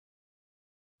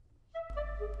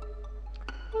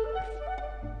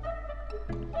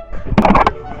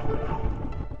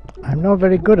I'm not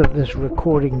very good at this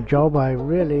recording job. I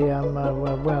really am.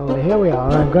 Well, here we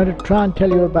are. I'm going to try and tell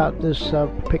you about this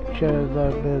picture,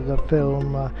 the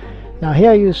film. Now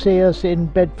here you see us in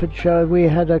Bedfordshire. We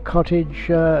had a cottage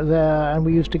there, and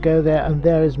we used to go there, and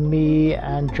there is me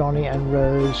and Johnny and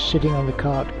Rose sitting on the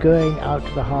cart going out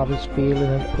to the harvest field in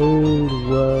an old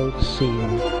world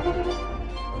scene.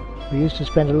 We used to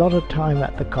spend a lot of time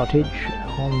at the cottage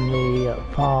on the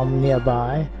farm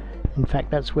nearby. In fact,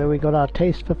 that's where we got our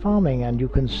taste for farming, and you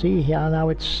can see here now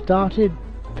it started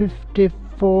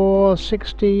 54,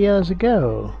 60 years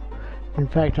ago. In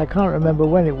fact, I can't remember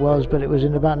when it was, but it was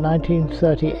in about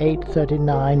 1938,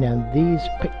 39, and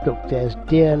look, there's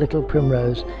dear little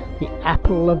Primrose, the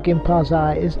apple of Gimpar's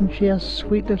eye. Isn't she a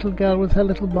sweet little girl with her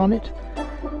little bonnet?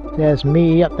 There's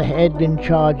me at the head in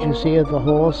charge, you see, of the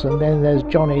horse, and then there's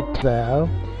Johnny there.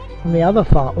 On the other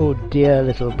farm, oh dear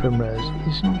little Primrose,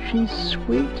 isn't she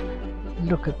sweet?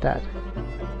 Look at that.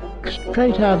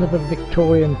 Straight out of a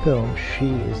Victorian film. She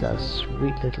is a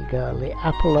sweet little girl, the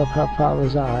apple of her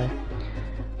father's eye.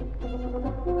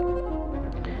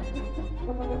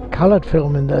 Coloured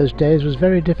film in those days was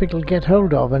very difficult to get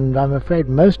hold of, and I'm afraid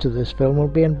most of this film will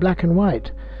be in black and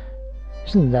white.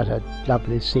 Isn't that a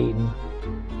lovely scene?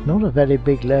 Not a very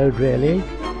big load, really.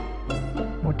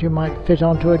 What you might fit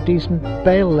onto a decent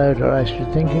bale loader, I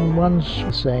should think, in one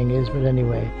saying is, but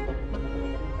anyway.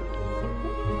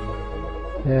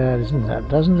 Yeah,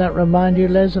 doesn't that remind you,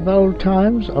 Les, of old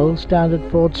times? Old Standard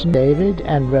Fordson, David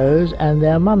and Rose and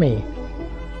their mummy.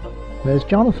 Where's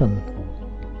Jonathan?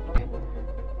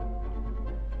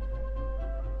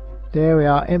 There we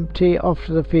are, empty, off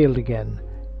to the field again.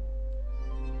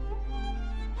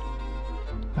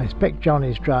 I expect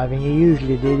Johnny's driving. He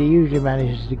usually did. He usually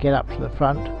manages to get up to the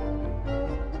front.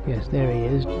 Yes, there he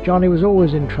is. Johnny was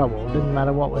always in trouble. Didn't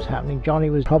matter what was happening. Johnny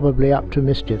was probably up to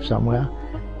mischief somewhere.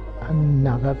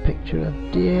 Another picture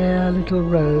of dear little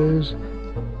Rose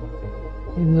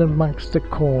in amongst the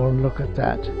corn. Look at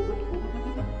that.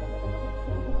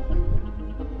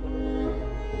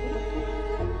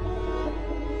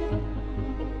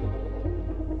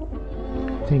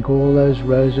 I think all those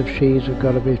rows of sheaves have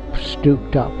got to be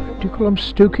stooked up. Do you call them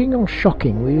stooking or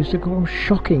shocking? We used to call them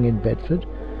shocking in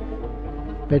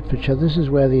Bedfordshire. This is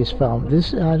where these farm.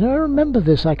 I don't remember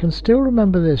this. I can still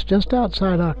remember this. Just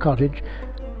outside our cottage,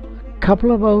 a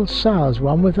couple of old sows,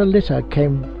 one with a litter,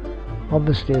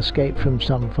 obviously escaped from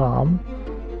some farm,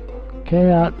 came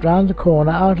out round the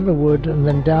corner, out of the wood, and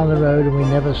then down the road, and we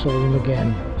never saw them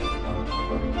again.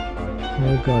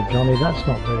 Oh God, Johnny, that's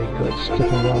not very good, sticking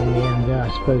along the end there.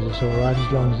 I suppose it's alright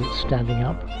as long as it's standing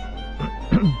up.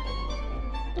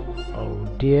 Oh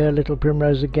dear little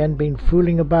Primrose again, been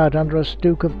fooling about under a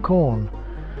stook of corn.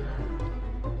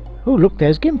 Oh look,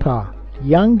 there's Gimpar.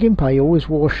 Young Gimpar. He always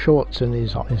wore shorts in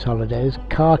his holidays.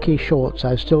 Khaki shorts.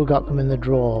 I've still got them in the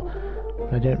drawer.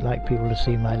 I don't like people to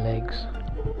see my legs.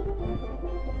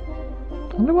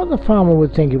 I wonder what the farmer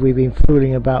would think if we'd been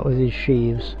fooling about with his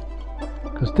sheaves.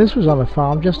 Because this was on a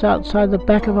farm just outside the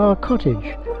back of our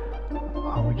cottage.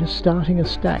 Oh, we're just starting a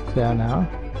stack there now.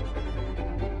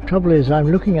 Trouble is,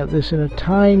 I'm looking at this in a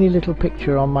tiny little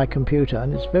picture on my computer,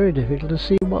 and it's very difficult to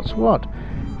see what's what.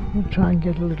 I'll try and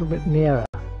get a little bit nearer.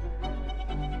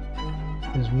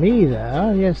 There's me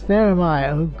there. Yes, there am I.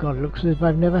 Oh God, it looks as if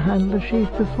I've never handled a sheaf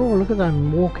before. Look at that,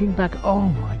 I'm walking back. Oh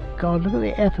my God, look at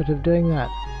the effort of doing that.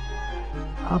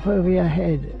 Up over your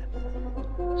head.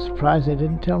 Surprised they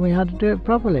didn't tell me how to do it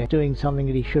properly. Doing something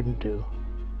that he shouldn't do.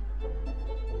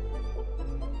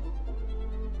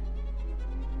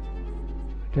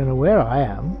 Don't know where I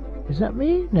am. Is that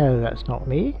me? No, that's not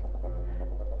me.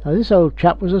 Now this old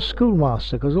chap was a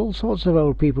schoolmaster, because all sorts of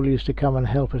old people used to come and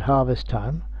help at harvest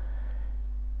time.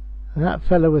 And that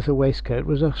fellow with the waistcoat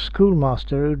was a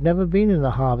schoolmaster who'd never been in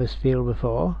the harvest field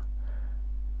before.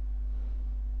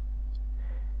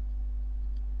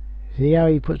 See how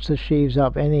he puts the sheaves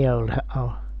up any old...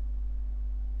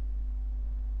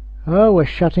 Oh, we're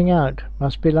shutting out.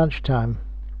 Must be lunchtime.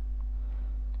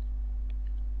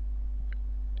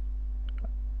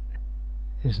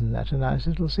 Isn't that a nice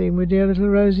little scene with dear little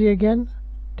Rosie again?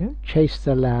 Don't chase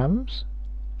the lambs.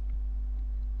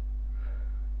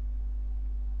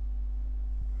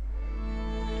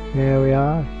 There we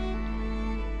are.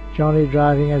 Johnny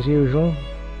driving as usual.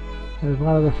 There's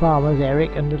one of the farmers,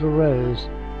 Eric, and little Rose.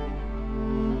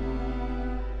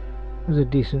 There's a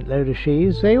decent load of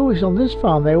sheaves. They always, on this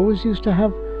farm, they always used to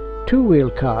have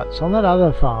two-wheel carts. On that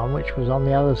other farm, which was on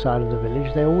the other side of the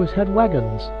village, they always had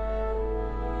wagons.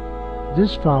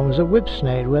 This farm was at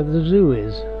Whipsnade, where the zoo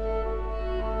is.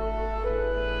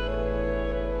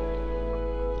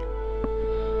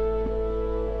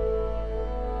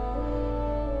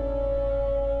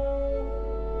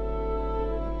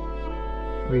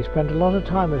 We spent a lot of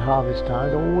time at harvest time.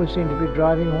 It always seemed to be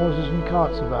driving horses and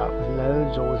carts about with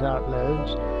loads or without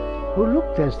loads. Oh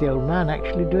look, there's the old man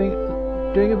actually doing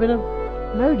a bit of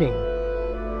loading.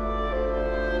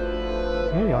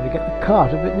 Yeah, you want to get the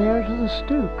cart a bit nearer to the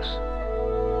stooks.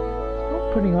 He's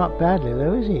not putting him up badly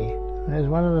though, is he? There's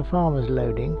one of the farmers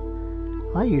loading.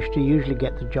 I used to usually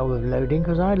get the job of loading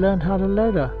because I learned how to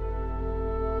load a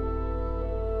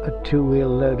two-wheel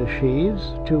load of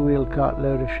sheaves, two-wheel cart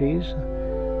load of sheaves.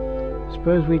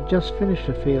 Suppose we'd just finished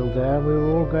a field there and we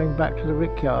were all going back to the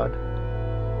rickyard.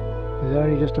 There's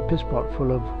only just a piss pot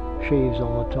full of sheaves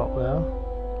on the top there.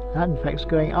 That in fact is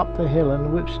going up the hill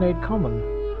in Whipsnade Common.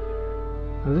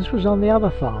 And this was on the other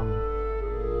farm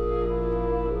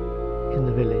in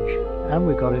the village. And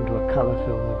we got into a colour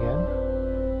film again.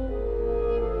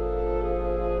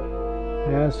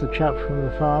 There's the chap from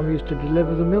the farm who used to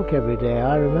deliver the milk every day.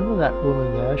 I remember that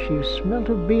woman there. She smelt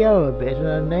of B.O. a bit, and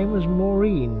her name was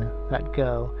Maureen, that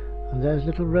girl. And there's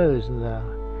little Rose in there.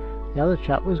 The other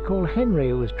chap was called Henry,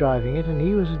 who was driving it, and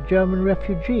he was a German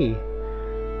refugee.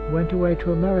 Went away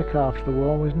to America after the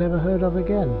war and was never heard of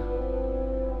again.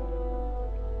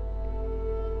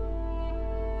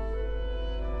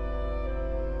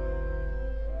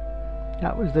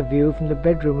 That was the view from the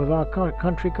bedroom of our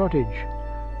country cottage.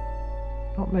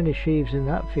 Not many sheaves in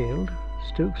that field.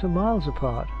 Stooks are miles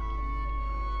apart.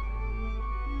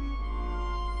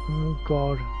 Oh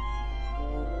God.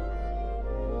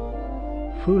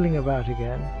 Fooling about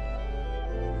again.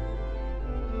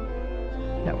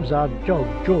 That was our dog,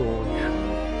 George.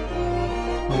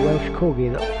 A Welsh corgi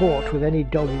that fought with any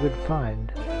dog he could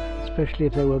find, especially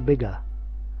if they were bigger.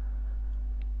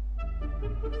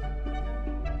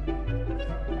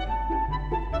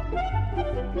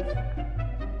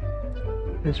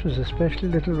 This was a specially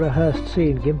little rehearsed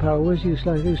scene. Gimp always used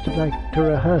to like to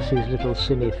rehearse his little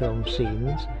cine film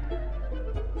scenes.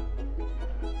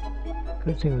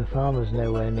 Good thing the farmer's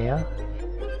nowhere near.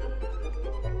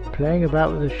 Playing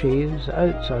about with the sheaves,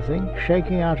 oats I think,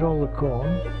 shaking out all the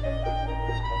corn.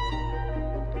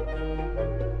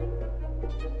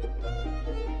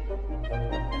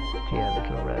 Dear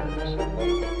little Rose.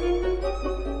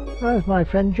 There's my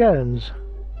friend Jones.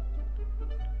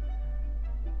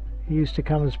 He used to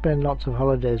come and spend lots of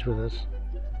holidays with us.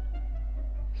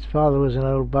 His father was an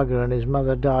old bugger and his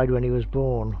mother died when he was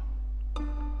born.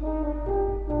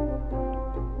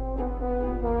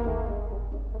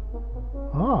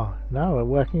 Ah, now we're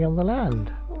working on the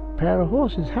land. A pair of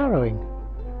horses harrowing.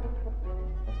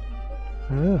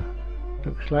 Oh,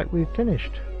 looks like we've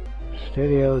finished.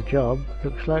 Steady old job.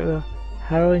 Looks like we're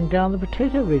harrowing down the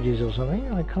potato ridges or something.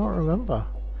 I can't remember.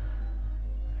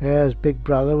 There's Big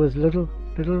Brother with little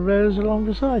Rose along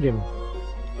beside him.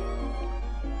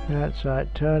 That's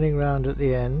right, turning round at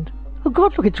the end. Oh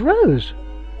God, look, it's Rose!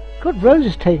 God, Rose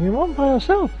is taking him on by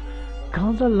herself.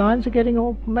 God, the lines are getting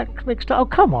all mixed up. Oh,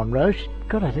 come on, Rose.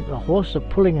 God, I think the horses are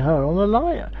pulling her on the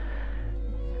line.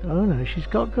 Oh no, she's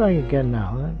got going again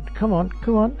now. Come on,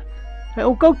 come on.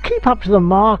 Oh, go keep up to the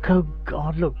mark. Oh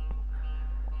God, look.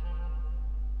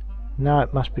 Now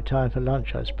it must be time for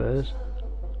lunch, I suppose.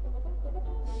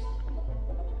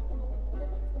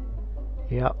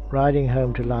 Yep, riding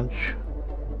home to lunch.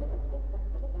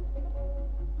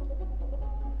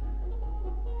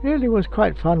 Really was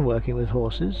quite fun working with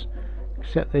horses,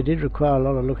 except they did require a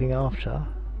lot of looking after.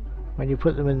 When you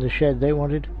put them in the shed,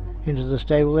 into the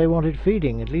stable, they wanted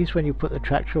feeding. At least when you put the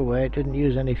tractor away, it didn't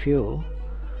use any fuel.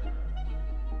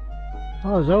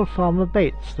 Oh, there's old Farmer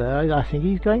Bates there. I think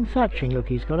he's going thatching. Look,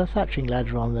 he's got a thatching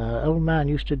ladder on there. Old man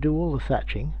used to do all the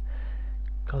thatching.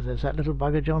 God, there's that little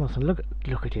bugger Jonathan. Look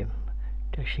at him.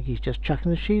 I think he's just chucking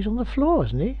the sheaves on the floor,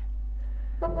 isn't he?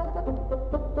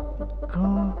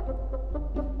 God.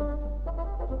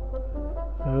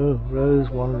 Oh, Rose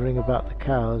wandering about the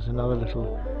cows, another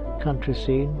little country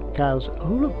scene. Cows. Oh,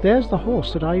 look, there's the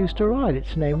horse that I used to ride.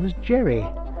 Its name was Jerry.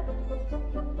 Oh,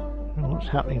 what's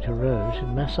happening to Rose? She's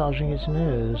massaging its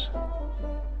nose.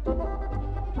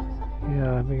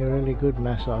 Yeah, having a really good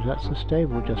massage. That's the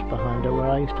stable just behind her where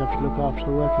I used to have to look after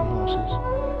the working horses.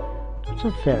 That's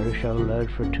a fairish old load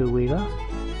for a two-wheeler.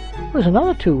 There's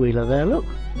another two-wheeler there, look,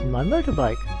 my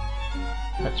motorbike.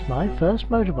 That's my first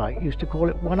motorbike. Used to call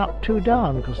it one up, two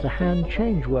down, because the hand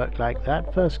change worked like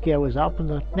that. First gear was up and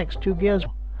the next two gears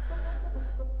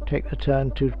take the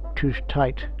turn too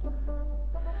tight.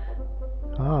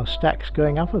 Ah, Stack's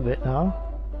going up a bit now.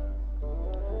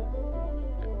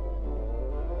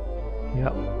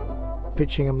 Yep,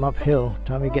 pitching him uphill.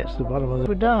 Time he gets to the bottom of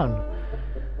the down.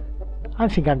 I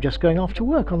think I'm just going off to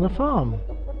work on the farm.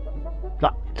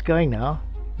 Look, it's going now.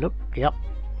 Look, yep.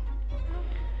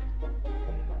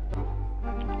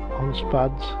 on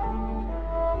spuds.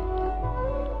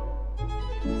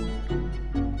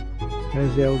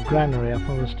 There's the old granary up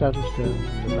on the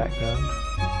Studdlestones in the background.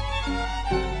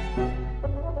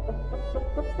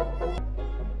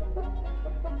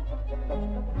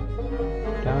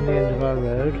 Down the end of our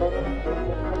road,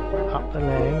 up the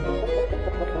lane,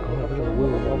 got a bit of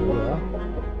wheel wobble there.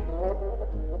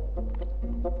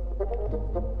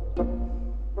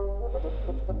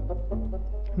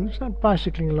 Who's that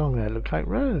bicycling along there? It looks like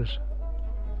Rose.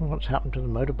 What's happened to the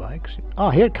motorbikes? Ah,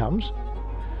 here it comes.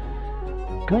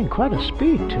 Going quite a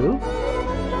speed too.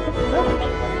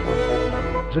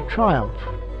 It's a Triumph,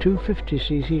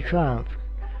 250cc Triumph.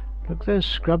 Look, there's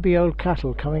scrubby old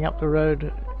cattle coming up the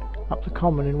road, up the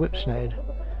common in Whipsnade,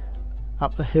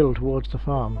 up the hill towards the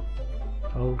farm.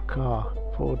 Old car,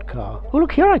 Ford car. Oh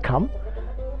look, here I come.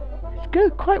 It's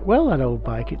going quite well, that old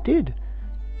bike, it did.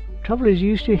 Trouble is, you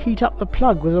used to heat up the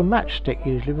plug with a matchstick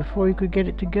usually before you could get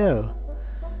it to go.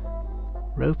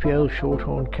 Ropey old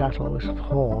short-horned cattle with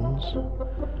horns.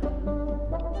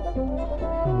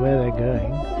 And where they're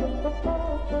going.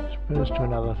 Suppose to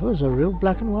another. Oh, there's a real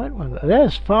black and white one.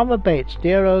 There's Farmer Bates,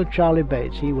 dear old Charlie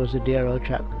Bates. He was a dear old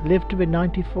chap. Lived to be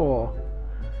 94.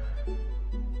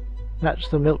 That's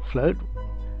the milk float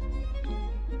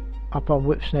up on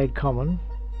Whipsnade Common.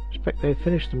 Expect they've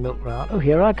finished the milk round. Oh,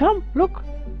 here I come. Look,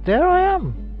 there I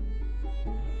am.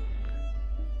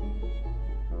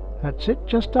 That's it,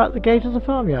 just out the gate of the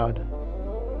farmyard.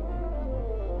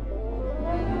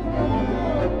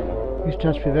 You just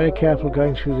have to be very careful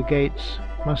going through the gates.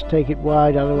 Must take it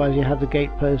wide, otherwise you have the gate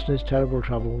post and it's terrible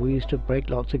trouble. We used to break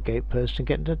lots of gate posts and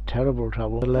get into terrible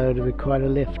trouble. The load would be quite a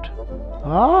lift.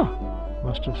 Ah!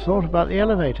 Must have thought about the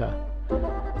elevator.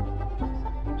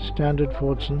 Standard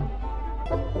Fordson.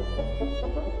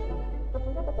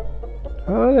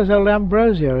 Oh, there's old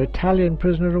Ambrosio, Italian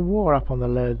prisoner of war, up on the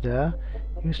load there.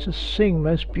 He used to sing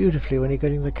most beautifully when you're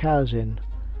getting the cows in.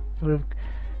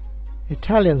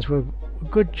 Italians were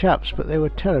good chaps, but they were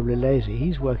terribly lazy.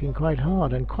 He's working quite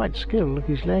hard and quite skilled. Look,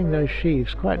 he's laying those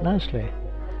sheaves quite nicely.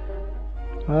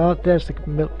 Oh, there's the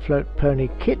milk float pony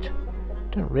Kit.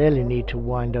 Don't really need to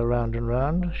wind her round and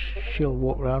round. She'll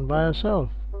walk round by herself.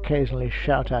 Occasionally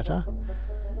shout at her.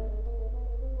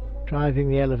 Driving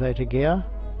the elevator gear.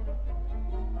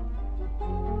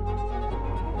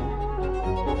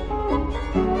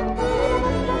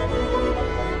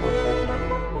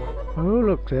 Oh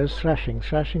look, there's thrashing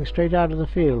straight out of the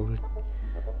field.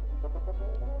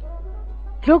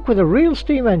 Look, with a real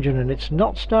steam engine, and it's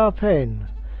not star pane.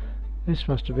 This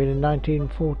must have been in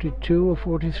 1942 or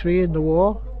 43 in the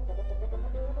war.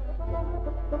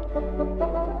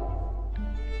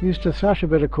 Used to thrash a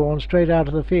bit of corn straight out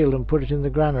of the field and put it in the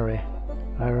granary,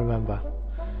 I remember.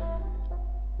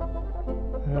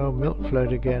 Oh, milk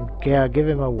float again. Yeah, give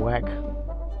him a whack.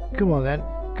 Come on then.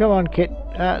 Come on, Kit.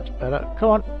 That's better. Come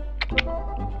on.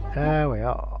 There we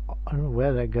are. I don't know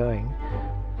where they're going.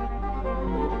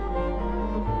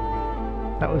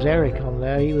 That was Eric on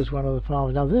there. He was one of the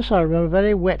farmers. Now this I remember,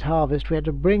 very wet harvest. We had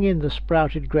to bring in the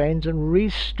sprouted grains and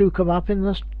re-stook them up in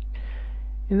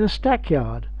the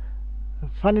stackyard. A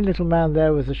funny little man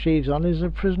there with the sheaves on is a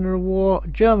prisoner of war,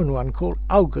 German one called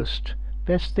August.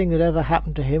 Best thing that ever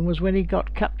happened to him was when he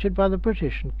got captured by the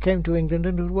British and came to England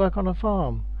and would work on a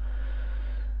farm.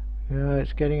 Yeah,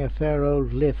 it's getting a fair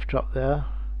old lift up there.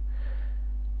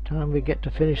 Time we get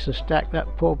to finish the stack,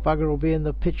 that poor bugger will be in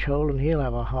the pitch hole and he'll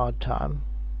have a hard time.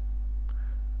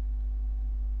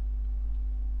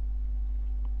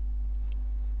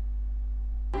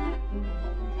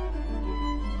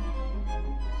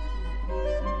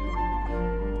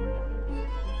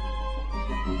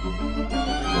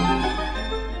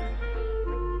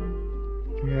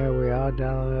 Here we are,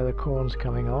 down there the corn's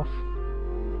coming off.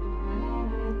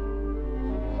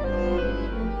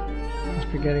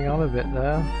 Must be getting on a bit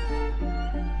there.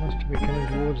 Must be coming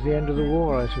towards the end of the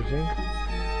war, I should think.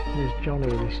 There's Johnny,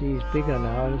 you see he's bigger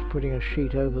now, just putting a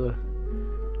sheet over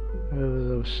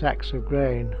the sacks of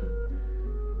grain.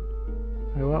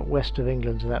 They weren't west of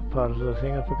England to that part of the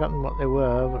thing, I've forgotten what they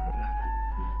were, but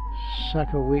a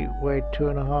sack of wheat weighed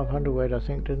 2.5 hundredweight, I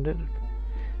think, didn't it?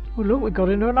 Oh look, we got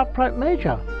into an upright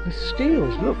major with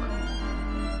steels, look.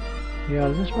 Yeah,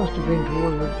 this must have been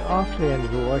towards after the end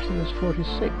of the war, I think it's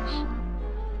 46.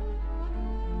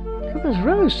 Look, there's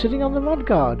Rose sitting on the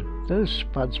mudguard. Those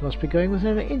spuds must be going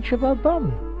within an inch of her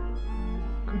bum.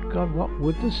 Good God, what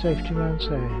would the safety man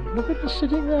say? Look at her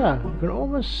sitting there. You can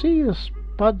almost see the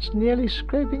spuds nearly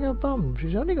scraping her bum.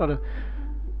 She's only got a...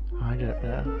 I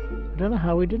don't know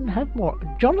how we didn't have more.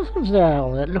 Jonathan's there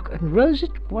on that. Look, and Rose,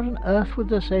 what on earth would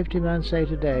the safety man say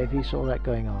today if he saw that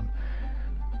going on?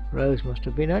 Rose must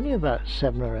have been only about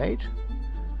 7 or 8.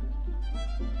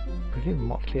 Pretty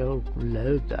motley old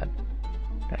load that.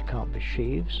 That can't be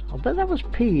sheaves. I'll bet that was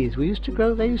peas. They used to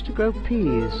grow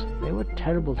peas. They were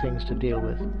terrible things to deal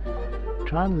with.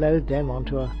 Try and load them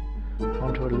onto a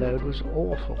load was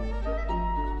awful.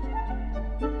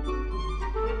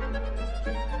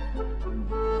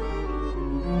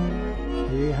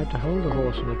 You had to hold the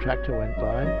horse when the tractor went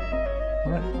by.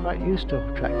 I'm quite used to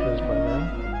tractors by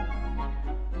now.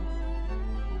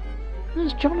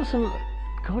 There's Jonathan.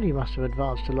 God, he must have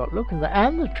advanced a lot. Look at that.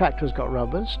 And the tractor's got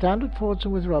rubbers. Standard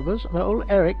Fordson with rubbers. And old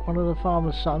Eric, one of the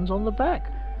farmer's sons, on the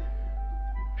back.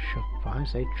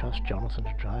 Surprised they trust Jonathan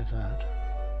to drive that.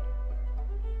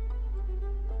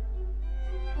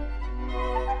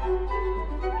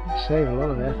 It'd save a lot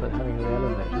of effort having the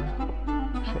elevator.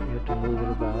 Except you have to move it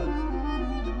about.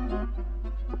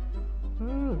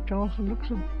 Oh, Jonathan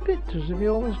looks a bit as if he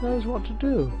almost knows what to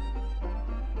do.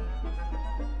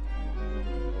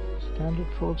 Standard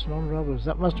Fordson on rubbers.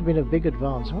 That must have been a big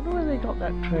advance. I wonder where they got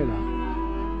that trailer.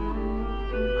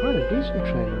 Quite a decent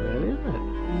trailer, really, isn't it?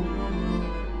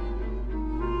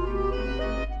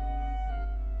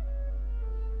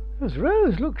 There's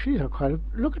Rose. Look, she's quite a...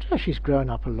 Look at her. She's grown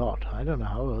up a lot. I don't know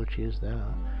how old she is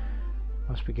now.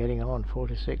 Must be getting on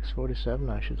 46, 47,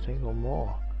 I should think, or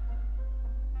more.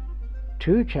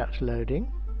 2 chaps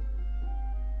loading.